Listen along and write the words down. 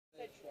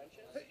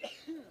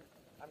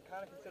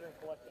kind of considering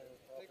collecting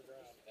off the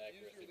ground.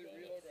 Usually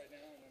reload right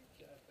now and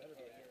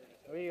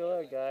then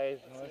Reload, guys.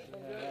 Unless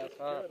you have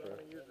copper.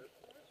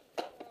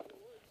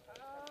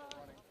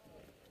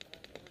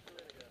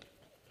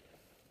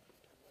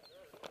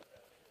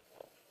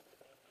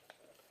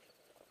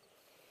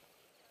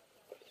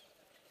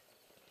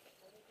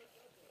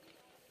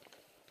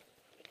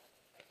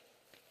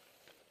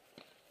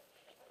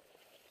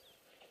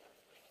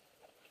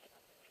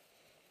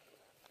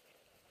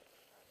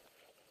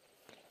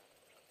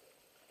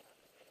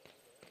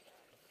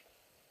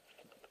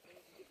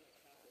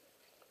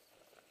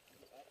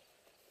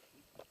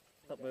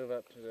 I'll move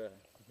up to the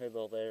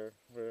middle there.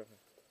 We're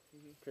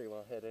pretty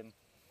well hidden.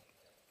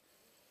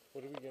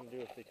 What are we going to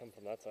do if they come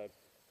from that side?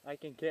 I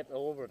can get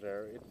over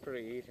there. It's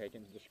pretty easy. I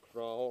can just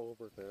crawl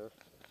over there.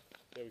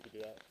 Yeah, we could do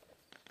that.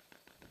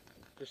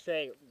 Just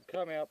say,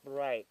 coming up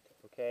right,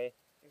 okay?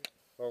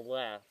 Or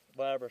left,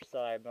 whatever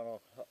side, and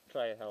I'll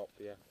try to help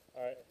you.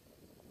 Alright.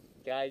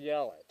 Gotta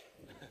yell it.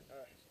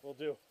 Alright, we'll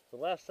do. The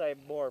left side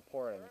more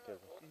important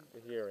because of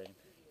the hearing.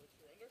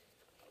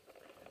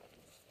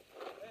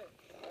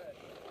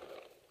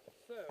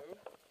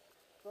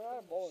 So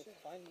our bullets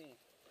find me.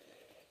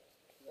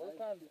 We're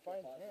trying to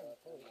find him.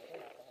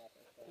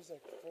 He's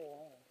like full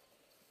on.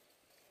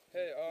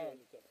 Hey, alright.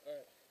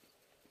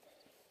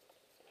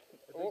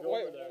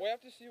 We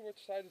have to see which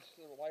side is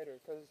lighter,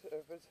 because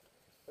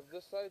if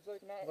this side's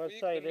like not what weak,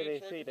 side then did me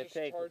they and see Troy to can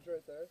take? just charge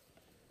right there,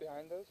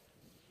 behind us.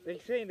 They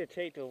seem to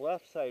take the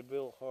left side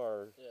real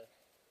hard. Yeah.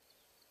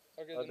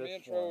 Okay, Oh, then me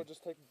and this Troy one. will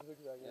just take the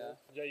zigzag.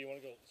 Yeah, you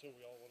want to go, so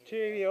we all want to Two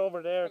go of you over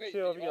there, okay,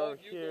 two of you all over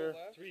you here. go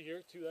left. 3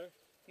 here, 2 there?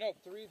 No,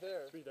 3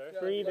 there. 3 there? Yeah,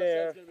 Three left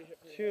there, side's gonna be hit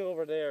pretty 2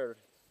 over there,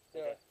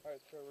 Yeah, Okay.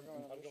 alright, Troy, we're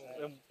going on I'm this going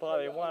side. and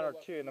probably Yeah, one I'll or go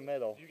left. two in the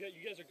middle. You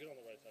guys are good on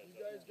the right side. You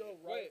guys go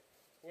right. Wait,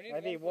 we need I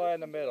need one one in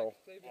the person to, middle.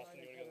 like, stay behind Austin,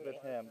 you each wanna go other. With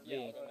him,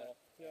 me.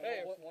 Hey,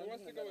 who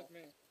wants to go with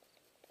me?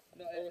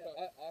 No, Or with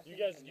us? You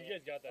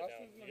guys got that down.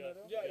 Austin's in You the got,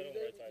 middle? you got on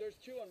the right side. there's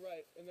 2 on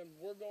right, and then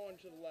we're going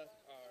to the left.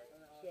 Alright.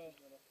 So,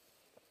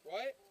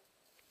 Right?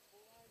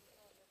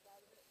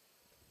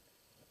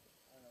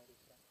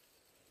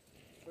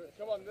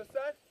 Come on, this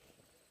side?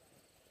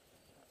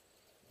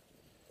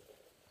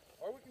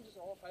 Or we can just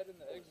all hide in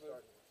the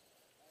exit.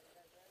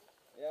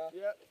 yeah.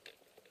 Yep.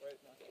 Wait,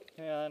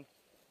 no. Hang on.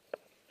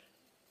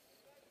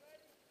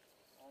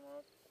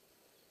 Almost.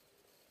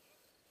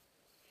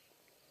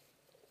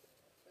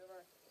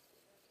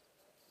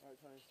 Alright,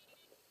 Tony.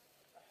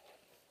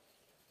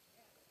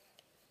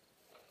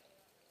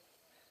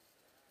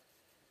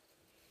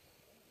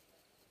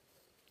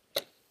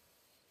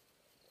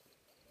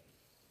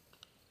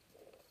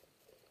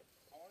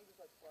 I want to just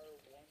like fire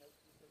one or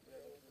two.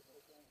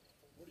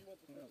 Where do you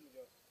want the person to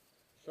go?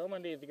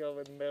 Someone needs to go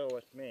in the middle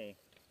with me.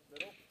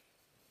 Middle?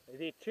 I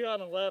need 2 on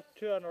the left,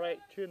 2 on the right,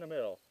 2 in the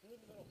middle.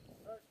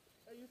 Alright.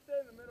 Hey, you stay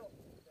in the middle.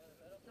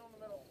 Two in the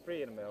middle.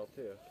 3 in the middle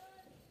too.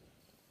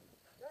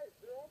 Guys,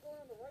 they're all going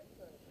on the right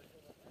side.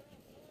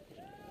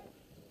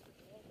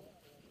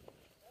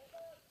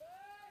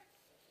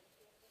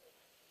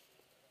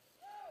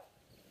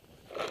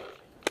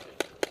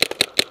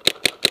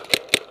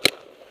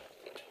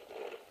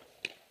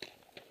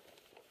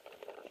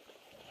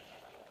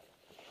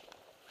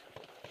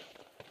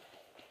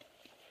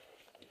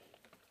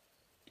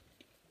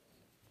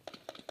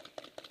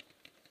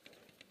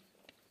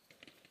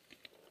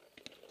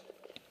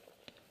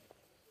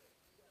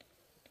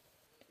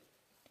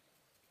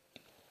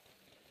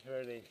 You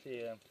already see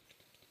him.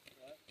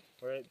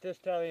 What?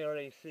 Just tell me you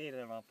already seen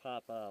him, I'll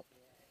pop up.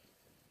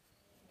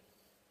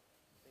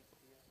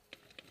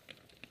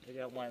 We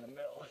got one in the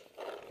middle.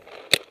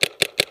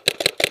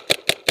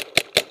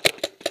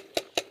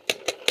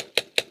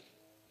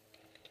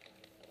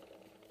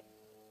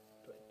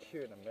 Put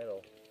 2 in the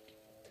middle.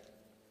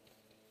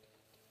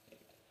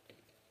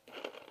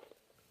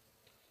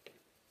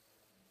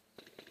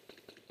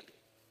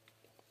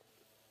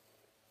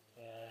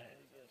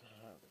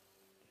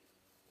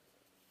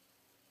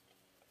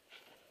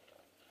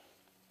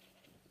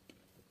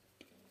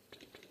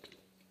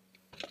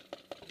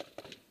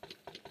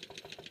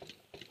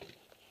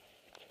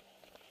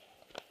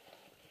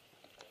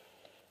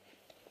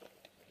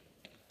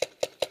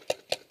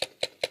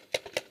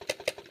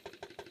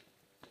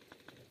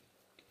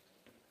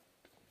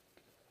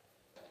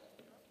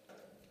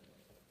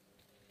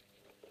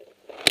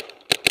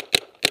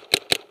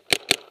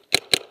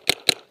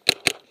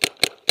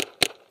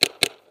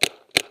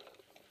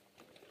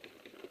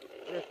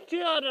 There's 2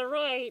 on the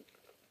right,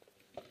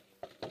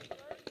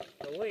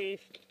 at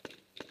least.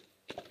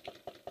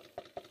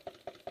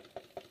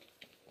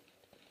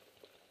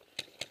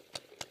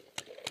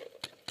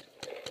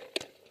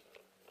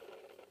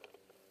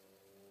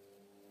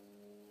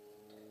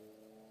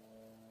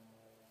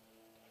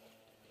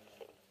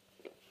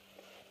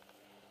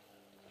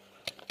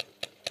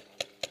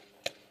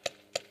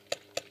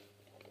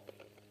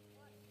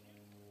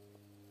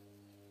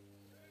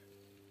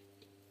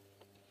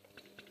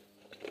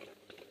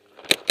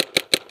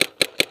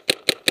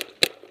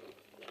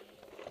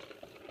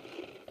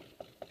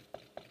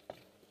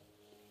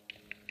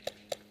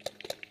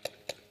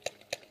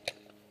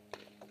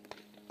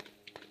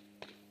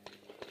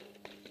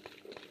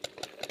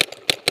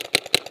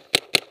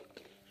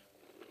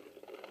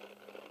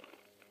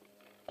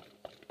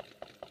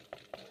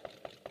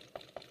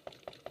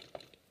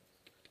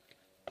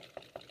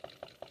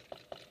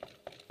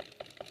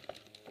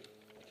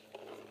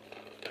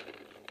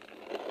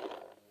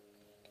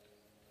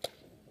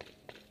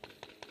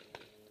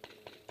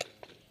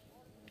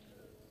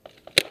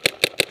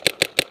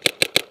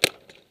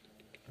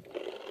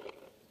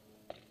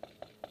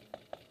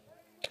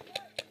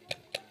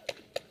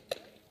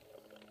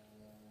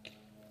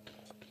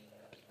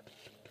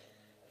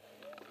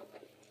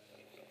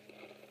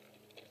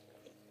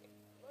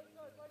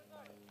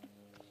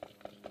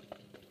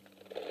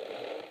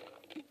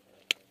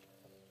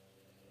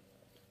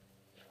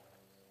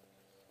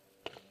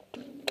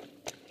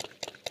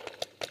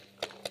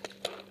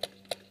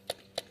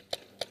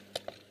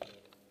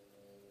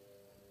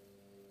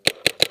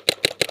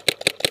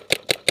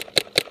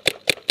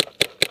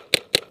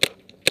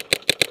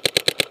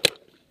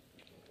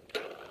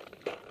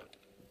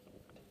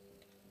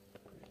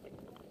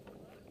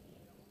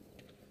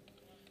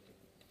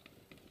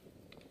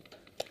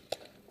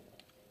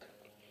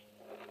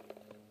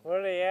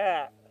 Where are they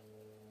at?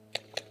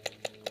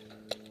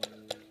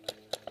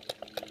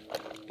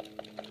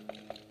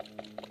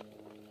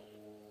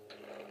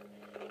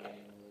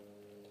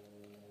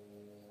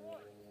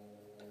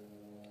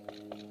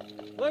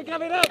 One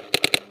coming up!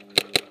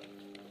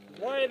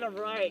 One in the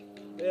right,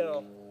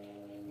 Bill,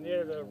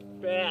 near the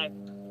back,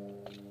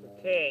 the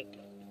tank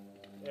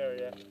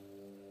area.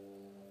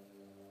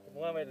 The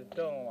one with the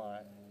dome on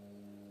it.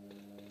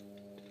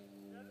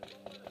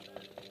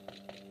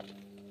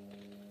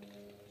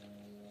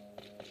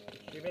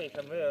 She makes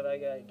a move, I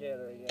gotta get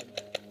her again.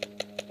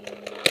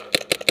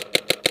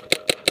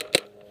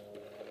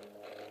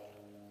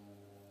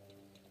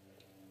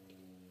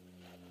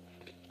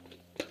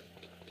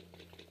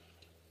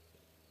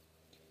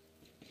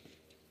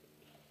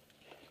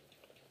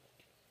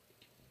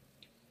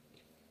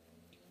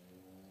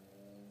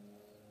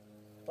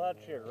 Watch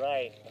your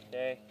right,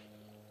 okay?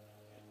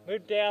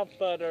 Move down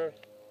further.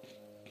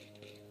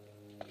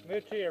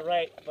 Move to your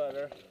right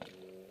further.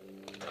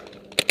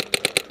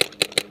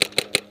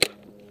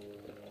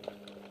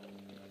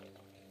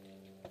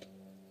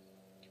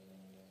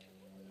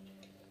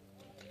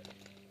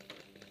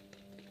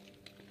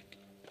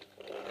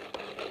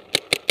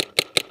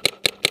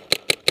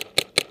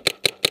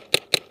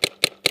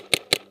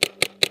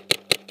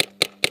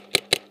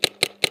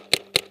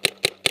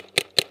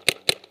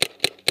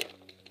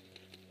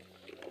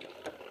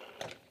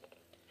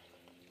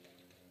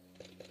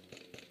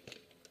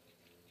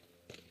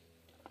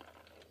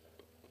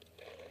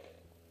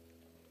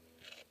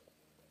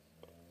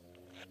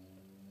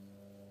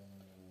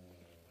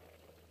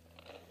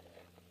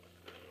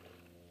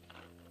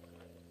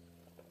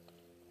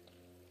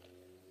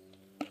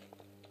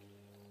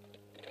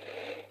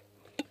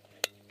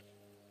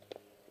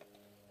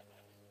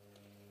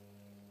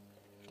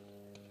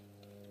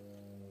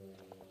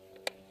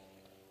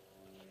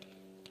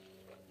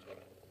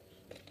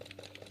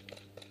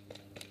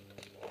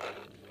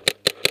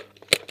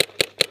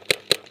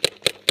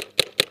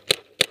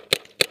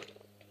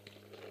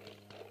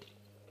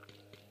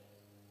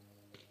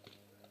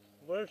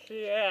 Where's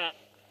she at?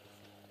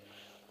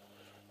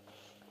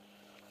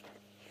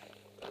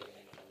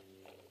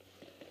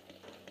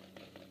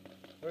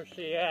 Where's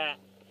she at?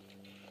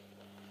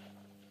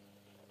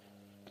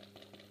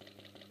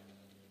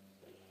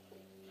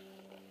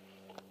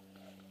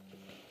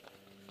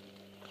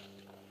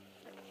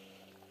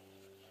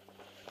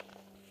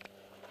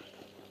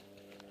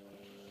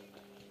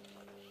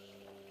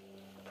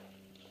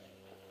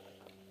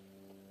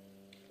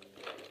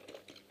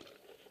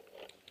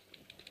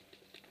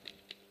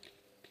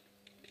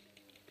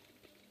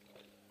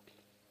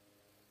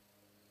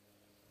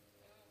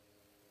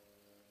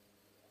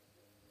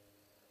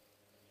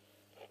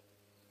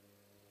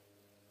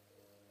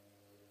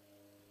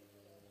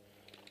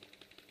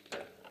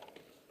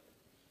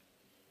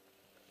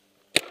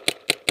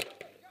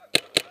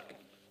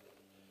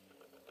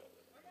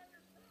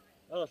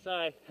 Oh,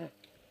 sorry.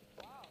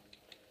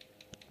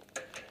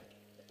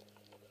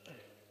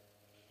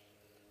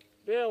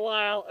 Been a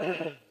while.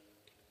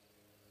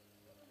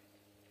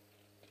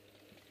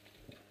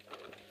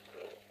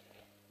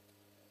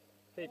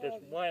 Hey,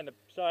 just one.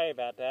 Sorry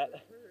about that.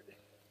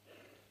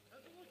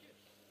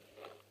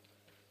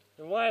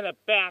 The one in the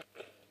back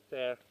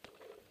there.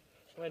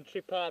 When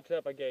she pops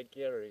up, I gotta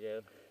get her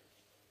again.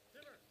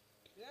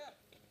 Yeah.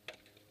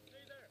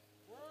 Stay there.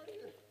 Where are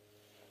you?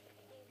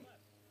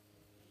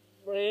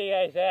 Where are you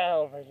guys at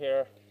over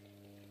here?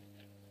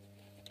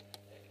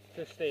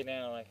 Just stay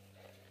down, like.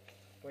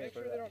 Wait Make for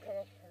sure that. they don't come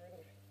up.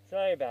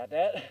 Sorry about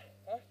that.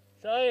 Huh?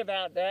 Sorry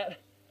about that.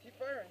 Keep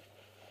firing.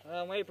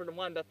 I'm waiting for the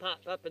one to pop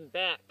up and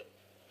back.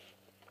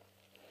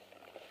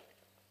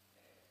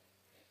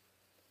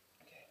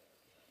 Okay.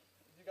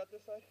 You got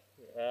this side?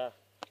 Yeah.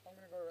 I'm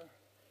gonna go around.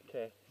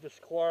 Okay.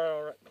 Just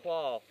crawl.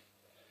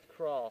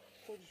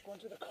 We'll just run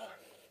to the car.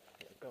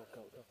 Go,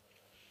 go, go.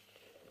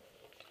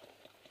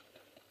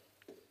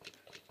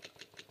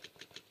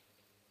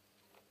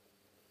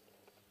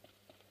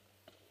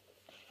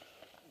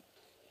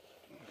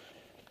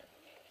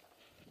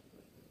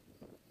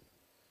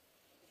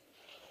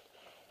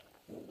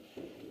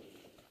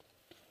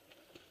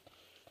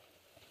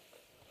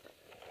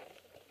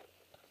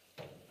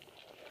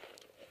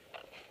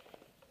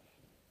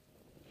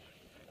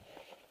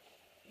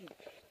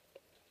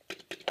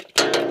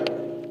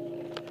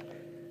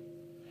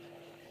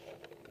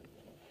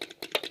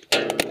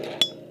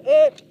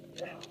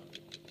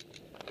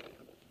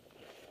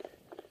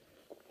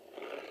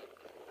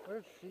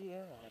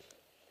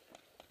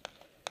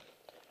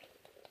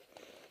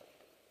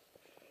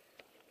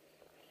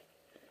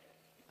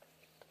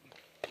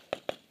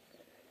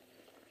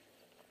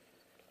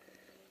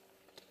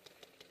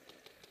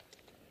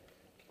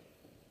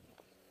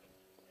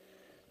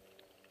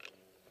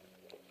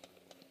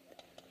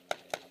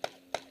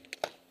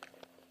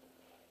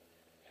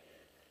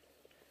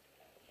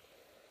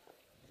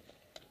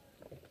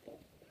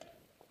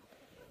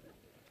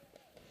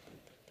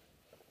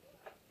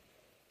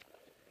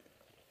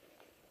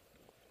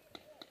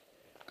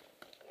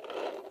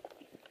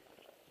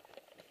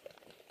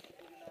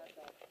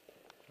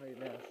 right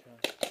now, Sean.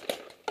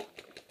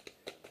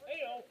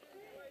 Hey-o!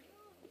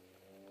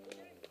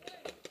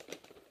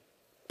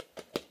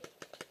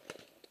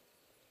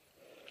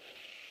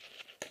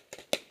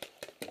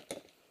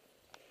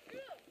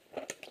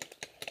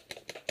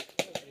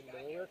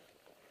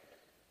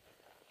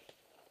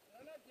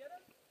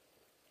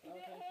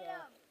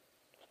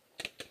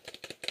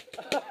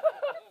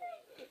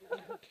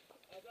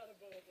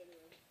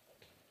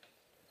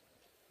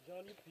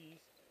 John, you peas.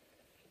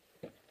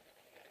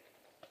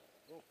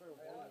 Go for a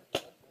one.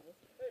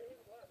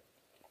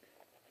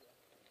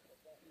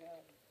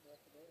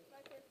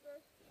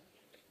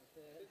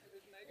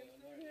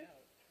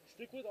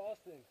 Stick with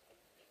Austin.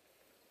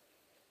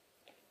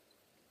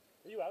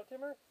 Are you out,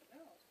 Timmer?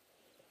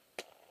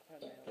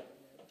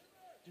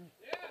 Dude,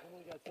 oh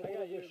my god,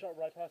 somebody just shot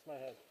right past my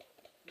head.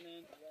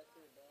 Man,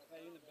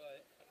 got you in the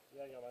butt.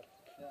 Yeah, I got mine.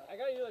 I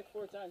got you like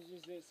 4 times, you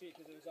just didn't see it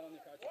because it was on the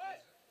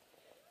cartridges.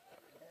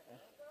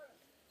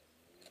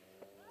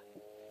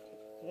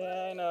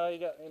 Yeah, I know, you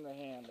got me in the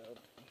hand though.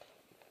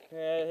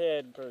 Yeah, it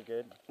hit pretty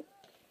good.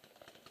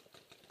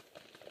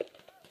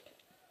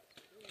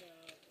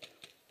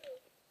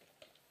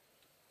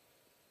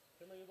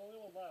 Timmer, you're the only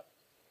one left.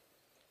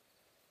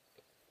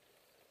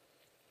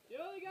 You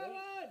only got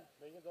one!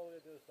 Megan's all the way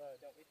to the other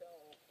side. Don't be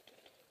told.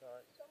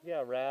 Alright.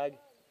 Yeah, rag.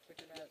 Put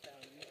your mask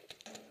down.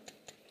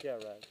 Yeah,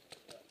 rag.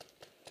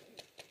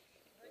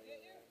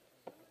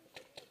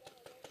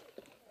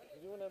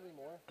 You doing any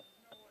more?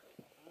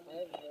 I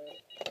have a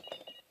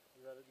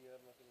You ready? Do you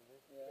have nothing to do?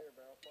 Here,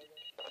 barrel plug in.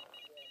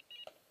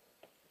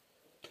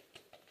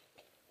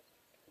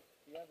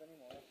 Do you have any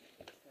more?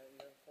 Yeah, you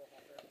have a full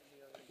hopper. Do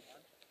you have any more?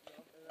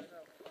 No, there I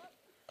go.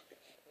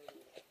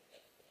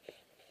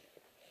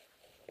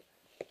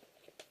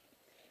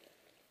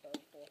 That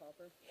was full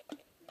hopper.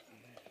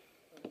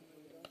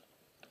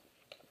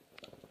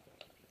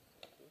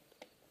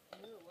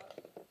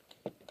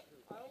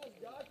 I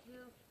almost got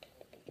you.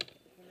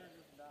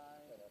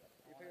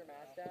 You put your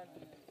mask down?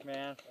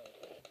 Man.